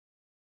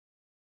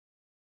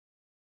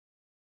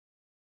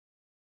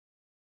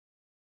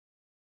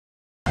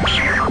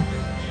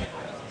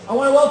I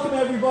want to welcome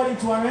everybody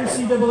to our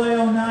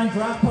NCAA 09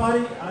 draft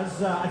party.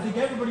 As I think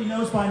everybody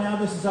knows by now,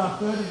 this is our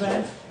third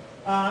event.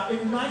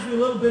 It reminds me a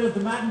little bit of the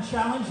Madden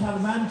Challenge, how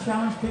the Madden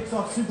Challenge kicks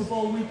off Super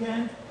Bowl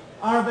weekend.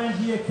 Our event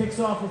here kicks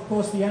off, of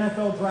course, the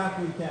NFL draft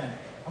weekend.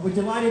 And we're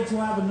delighted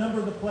to have a number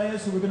of the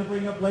players who we're going to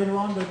bring up later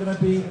on. They're going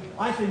to be,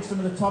 I think, some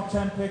of the top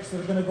 10 picks that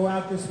are going to go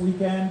out this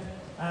weekend.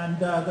 And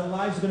their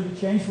lives are going to be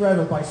changed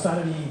forever by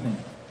Saturday evening.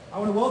 I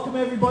want to welcome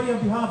everybody on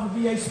behalf of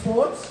EA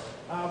Sports.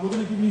 We're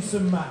going to give you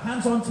some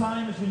hands-on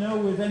time, as you know,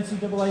 with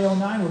NCAA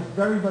 09. We're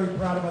very, very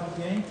proud about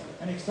the game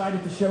and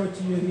excited to show it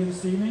to you here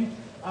this evening.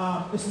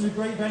 This is a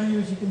great venue,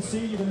 as you can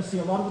see. You're going to see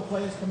a lot of the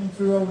players coming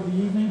through over the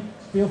evening.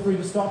 Feel free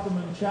to stop them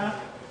and chat.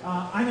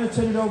 I'm going to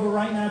turn it over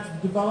right now to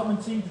the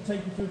development team to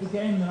take you through the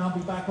game, and then I'll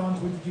be back on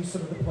to introduce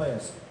some of the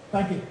players.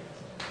 Thank you.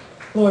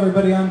 Hello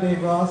everybody, I'm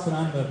Dave Ross and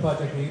I'm the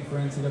project lead for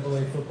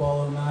NCAA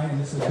Football 09,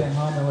 and this is Ben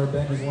Hommiller.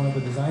 Ben is one of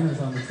the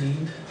designers on the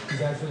team. He's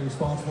actually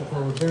responsible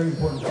for a very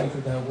important feature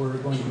that we're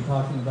going to be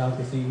talking about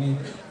this evening.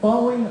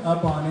 Following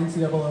up on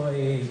NCAA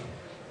 8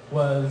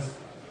 was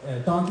a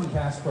daunting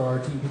task for our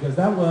team because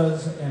that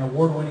was an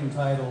award-winning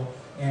title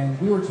and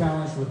we were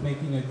challenged with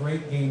making a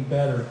great game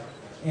better.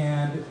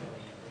 And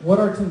what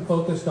our team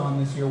focused on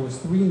this year was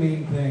three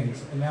main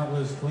things, and that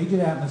was collegiate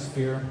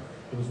atmosphere,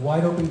 it was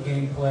wide open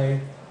gameplay,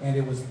 and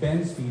it was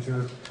Ben's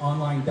feature,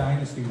 Online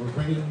Dynasty. We're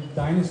bringing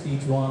Dynasty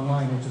to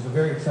online, which is a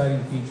very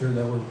exciting feature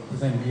that we're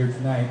presenting here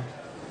tonight.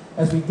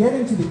 As we get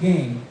into the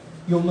game,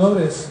 you'll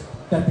notice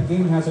that the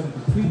game has a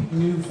complete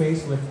new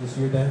facelift this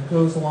year that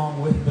goes along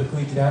with the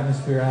collegiate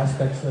atmosphere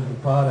aspects of the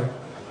product.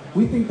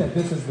 We think that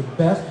this is the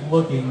best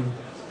looking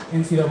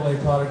NCAA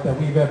product that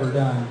we've ever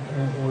done,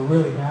 and we're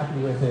really happy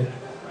with it.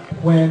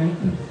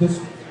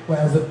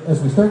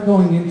 As we start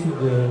going into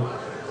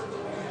the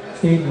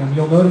stadium,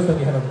 you'll notice that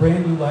we have a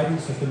brand new lighting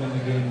system in the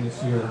game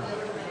this year,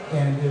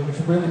 and which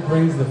really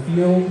brings the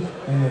field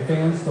and the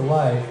fans to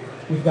life.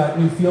 We've got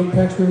new field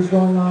textures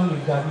going on,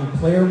 we've got new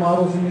player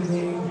models in the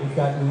game, we've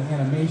got new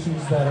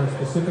animations that are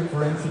specific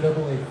for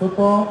NCAA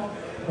football,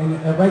 and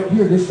right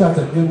here, this shot's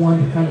a good one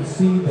to kind of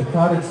see the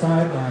crowded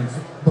sidelines.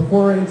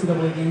 Before,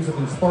 NCAA games have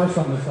been sparse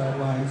on the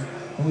sidelines,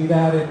 and we've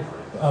added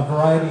a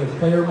variety of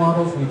player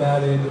models, we've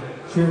added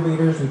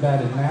cheerleaders, we've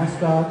added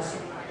mascots,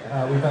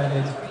 we've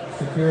added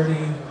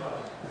security.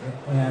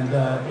 And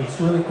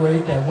it's really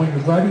great that when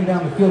you're driving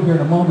down the field here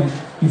in a moment,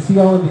 you see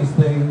all of these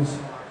things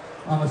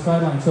on the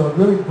sideline. So it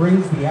really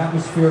brings the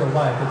atmosphere to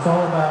life. It's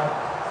all about...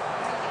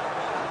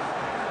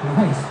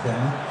 Nice,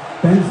 Ben.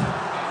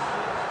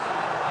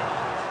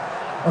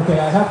 Okay,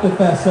 I have to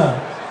fess up.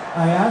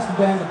 I asked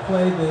Ben to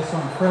play this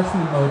on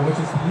freshman mode, which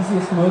is the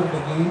easiest mode of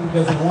the game,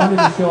 because we wanted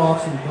to show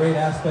off some great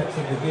aspects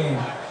of the game.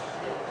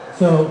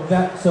 So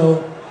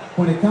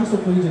when it comes to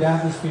collegiate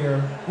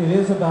atmosphere, it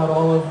is about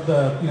all of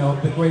the,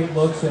 the great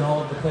looks and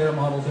all of the player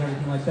models and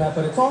everything like that,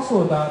 but it's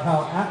also about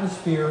how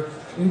atmosphere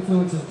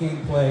influences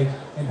gameplay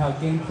and how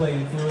gameplay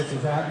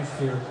influences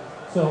atmosphere.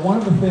 So one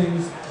of the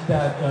things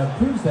that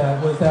proves that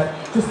was that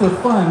just for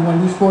fun, when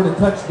he scored a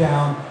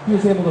touchdown, he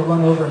was able to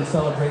run over and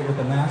celebrate with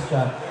the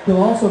mascot.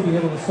 He'll also be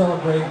able to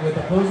celebrate with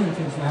opposing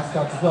teams'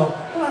 mascots as well.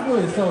 Well, not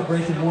really a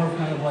celebration, more of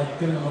kind of like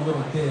giving them a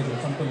little dig or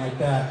something like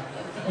that.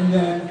 And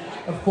then,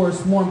 of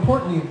course, more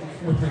importantly,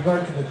 with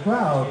regard to the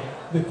crowd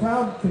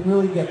can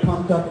really get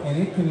pumped up and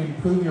it can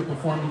improve your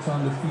performance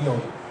on the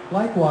field.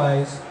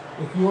 Likewise,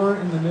 if you're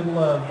in the middle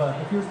of,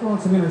 if you're throwing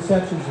some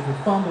interceptions, if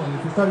you're fumbling,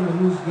 if you're starting to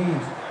lose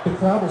games, the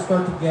crowd will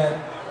start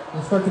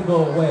to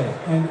go away.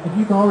 And if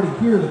you can already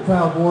hear the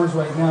crowd roars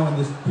right now in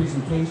this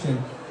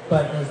presentation,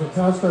 but as the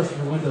crowd starts to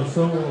dwindle,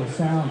 so will the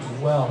sounds as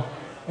well.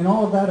 And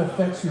all of that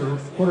affects your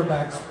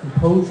quarterback's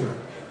composure.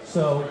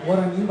 So what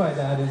I mean by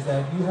that is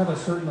that you have a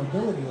certain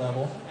ability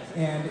level,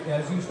 and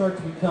as you start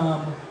to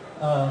become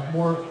as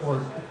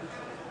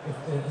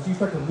you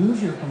start to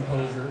lose your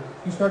composure,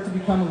 you start to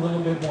become a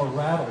little bit more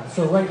rattled.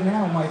 So right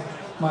now,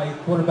 my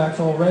quarterback's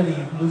already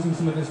losing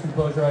some of his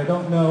composure. I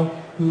don't know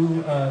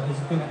who is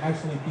going to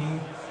actually be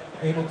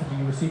able to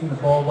be receiving the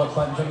ball, what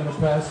buttons I'm going to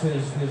press.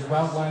 His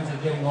route lines are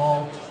getting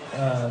all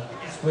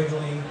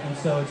squiggly, and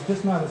so it's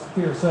just not as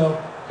clear. So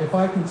if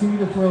I continue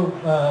to throw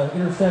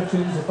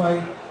interceptions,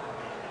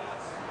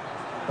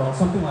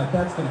 something like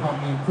that's going to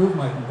help me improve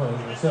my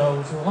composure.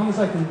 So as long as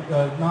I can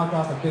knock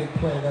off a big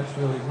play, that's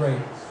really great.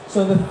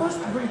 So the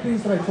first three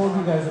things that I told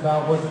you guys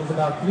about was it was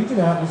about collegiate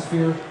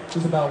atmosphere, it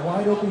was about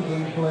wide open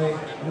gameplay,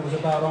 and it was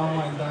about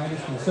online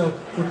dynasty. So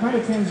we're kind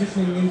of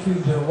transitioning into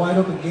the wide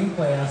open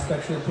gameplay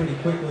aspects here pretty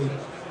quickly.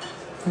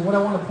 And what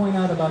I want to point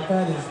out about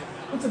that is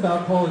it's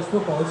about college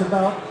football. It's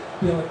about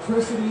the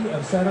electricity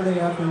of Saturday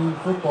afternoon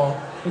football.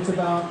 It's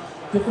about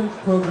different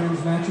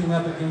programs matching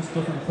up against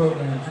different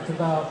programs. It's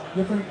about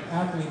different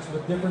athletes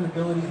with different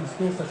abilities and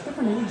skill sets,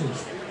 different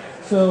ages.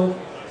 So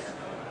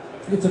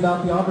it's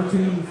about the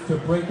opportunity to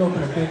break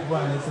open a big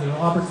run. It's an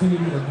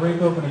opportunity to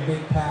break open a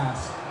big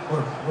pass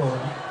or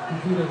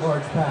complete a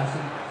large pass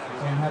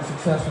and have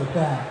success with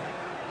that.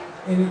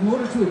 And in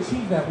order to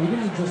achieve that, we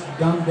didn't just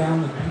dumb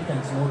down the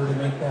defense in order to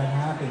make that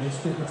happen.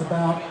 It's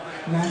about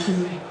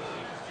matching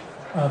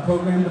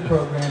program to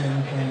program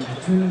and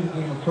tuning the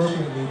game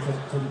appropriately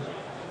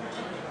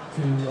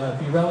to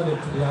be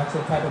relative to the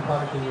actual type of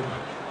product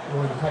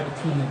or the type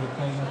of team that you're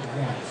playing up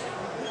against.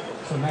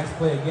 So nice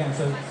play again.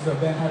 So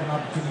Ben had an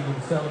opportunity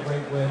to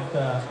celebrate with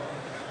a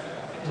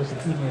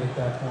teammate at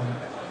that point.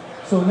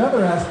 So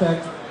another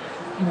aspect,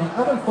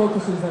 other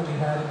focuses that we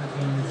had in the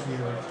game this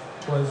year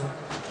was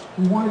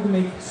we wanted to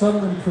make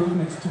subtle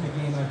improvements to the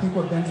game. And I think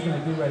what Ben's going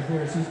to do right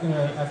here is he's going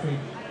to, after he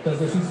does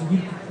this,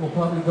 he will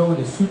probably go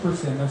into Super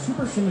Sim. Now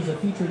Super Sim is a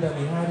feature that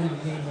we had in the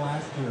game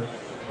last year,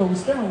 but we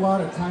spent a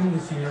lot of time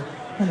this year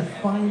kind of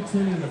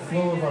fine-tuning the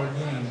flow of our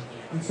game.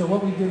 And so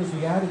what we did is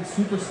we added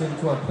Super Sim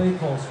to our play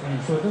call screen,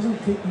 so it doesn't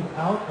take you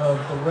out of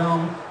the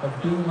realm of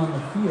being on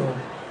the field.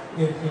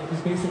 It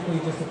basically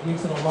just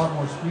makes it a lot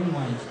more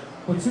streamlined.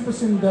 What Super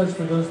Sim does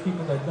for those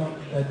people that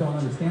don't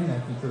understand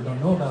that feature,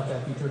 don't know about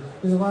that feature,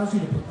 is it allows you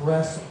to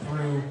progress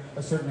through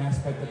a certain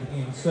aspect of the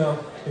game.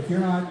 So if you're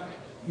not,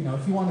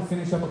 if you want to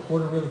finish up a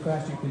quarter really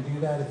fast, you can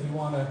do that. If you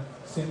want to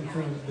sim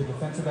through the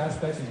defensive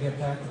aspects and get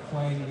back to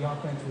playing the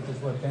offense, which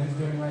is what Ben's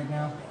doing right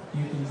now,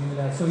 you can do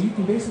that. So you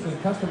can basically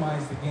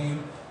customize the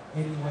game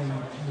any way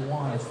you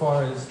want as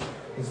far as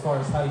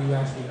how you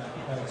actually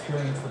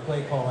experience the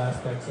play call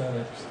aspects of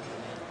it.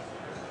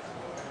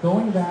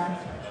 Going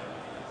back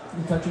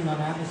and touching on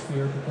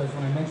atmosphere, because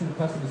when I mentioned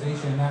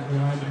customization, that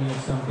reminded me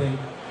of something.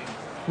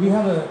 We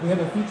have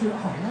a feature.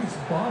 Oh, nice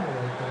bobble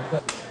right there.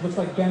 That looks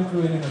like Ben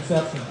threw an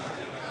interception.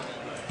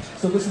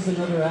 So this is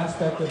another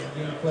aspect of the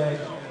gameplay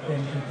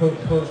and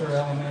composure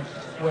element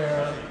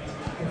where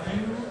if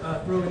you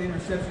throw an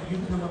interception, you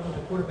can come up with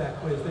a quarterback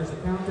quiz. There's a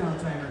countdown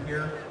timer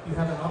here. You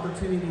have an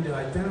opportunity to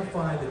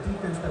identify the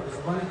defense that was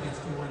run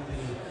against you when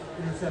the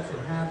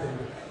interception happened.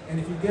 And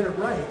if you get it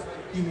right,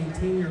 you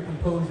maintain your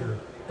composure.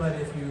 But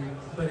if you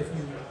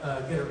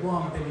get it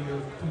wrong, then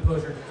your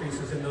composure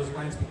decreases and those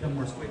lines become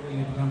more squiggly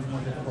and it becomes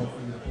more difficult for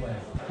you to play.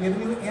 We have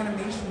a new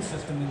animation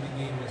system in the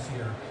game this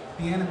year.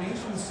 The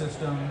animation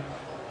system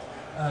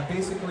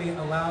basically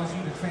allows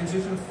you to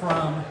transition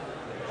from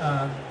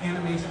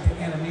animation to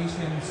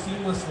animation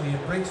seamlessly.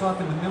 It breaks off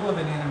in the middle of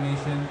an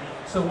animation.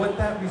 So what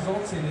that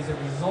results in is it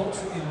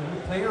results in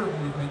player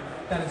movement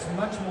that is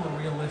much more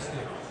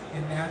realistic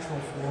and natural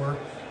for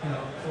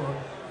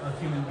a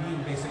human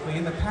being, basically.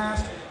 In the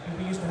past,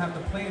 we used to have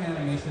to play an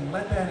animation,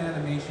 let that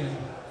animation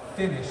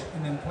finish,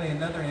 and then play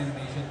another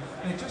animation,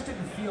 and it just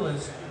didn't feel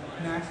as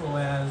natural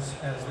as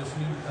this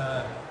new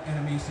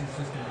animation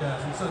system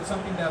does. And so it's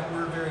something that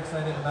we're very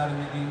excited about in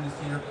the game this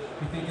year.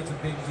 We think it's a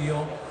big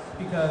deal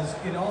because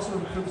it also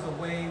improves the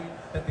way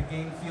that the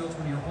game feels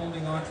when you're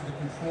holding on to the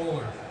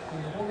controller.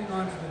 When you're holding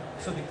on to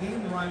so the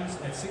game runs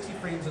at 60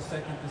 frames a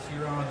second this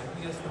year on the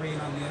PS3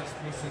 and on the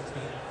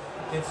X360.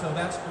 And so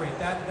that's great.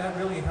 That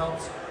really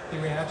helps the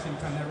reaction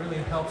time. That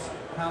really helps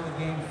how the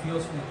game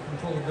feels from a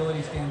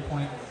controllability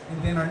standpoint.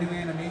 And then our new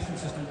animation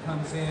system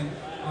comes in.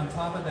 On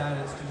top of that,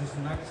 it's just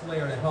the next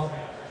layer to help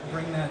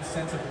bring that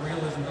sense of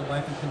realism to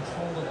life and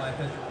control to life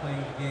as you're playing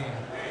the game.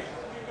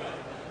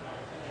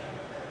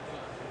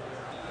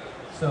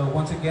 So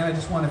once again, I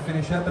just want to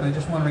finish up, and I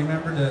just want to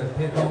remember to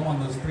hit home on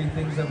those three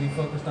things that we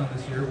focused on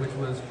this year, which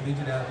was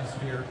collegiate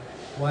atmosphere,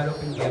 wide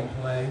open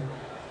gameplay,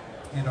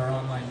 and our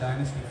online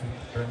dynasty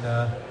feature.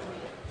 And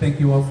thank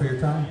you all for your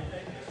time.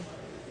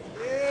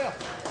 Yeah.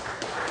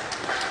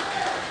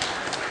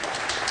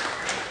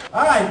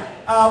 All right,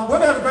 we're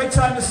going to have a great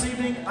time this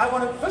evening. I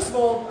want to, first of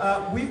all,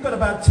 we've got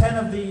about 10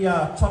 of the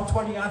top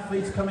 20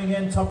 athletes coming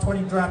in, top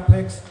 20 draft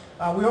picks.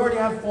 We already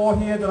have 4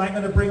 here that I'm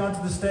going to bring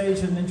onto the stage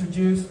and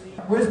introduce.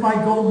 Where's my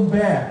golden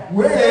bear?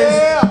 Where is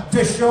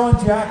Deshaun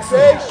Jackson?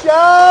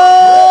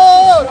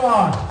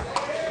 Deshaun!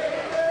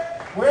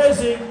 Where is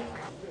he?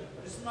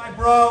 This is my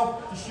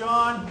bro,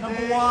 Deshaun,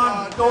 number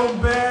 1,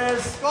 Golden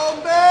Bears.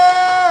 Golden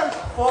Bears!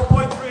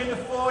 4.3 in the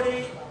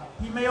 40.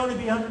 He may only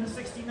be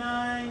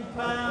 169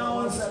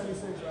 pounds.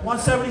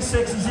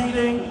 176 he's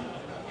eating.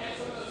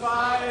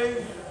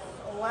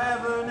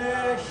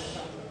 5'11"-ish.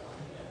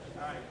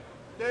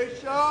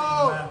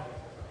 Deshaun!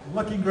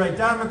 Looking great.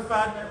 Darren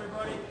McFadden,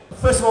 everybody.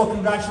 First of all,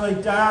 congratulate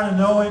Darren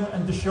and Owen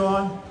and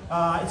Deshaun.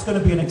 It's going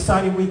to be an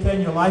exciting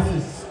weekend. Your life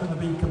is going to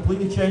be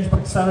completely changed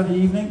by Saturday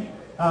evening.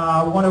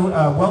 I want to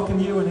welcome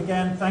you, and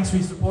again, thanks for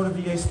your support of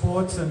EA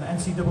Sports and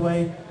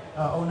NCAA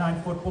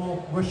 09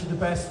 football. Wish you the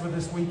best for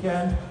this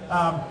weekend.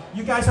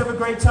 You guys have a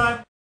great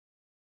time.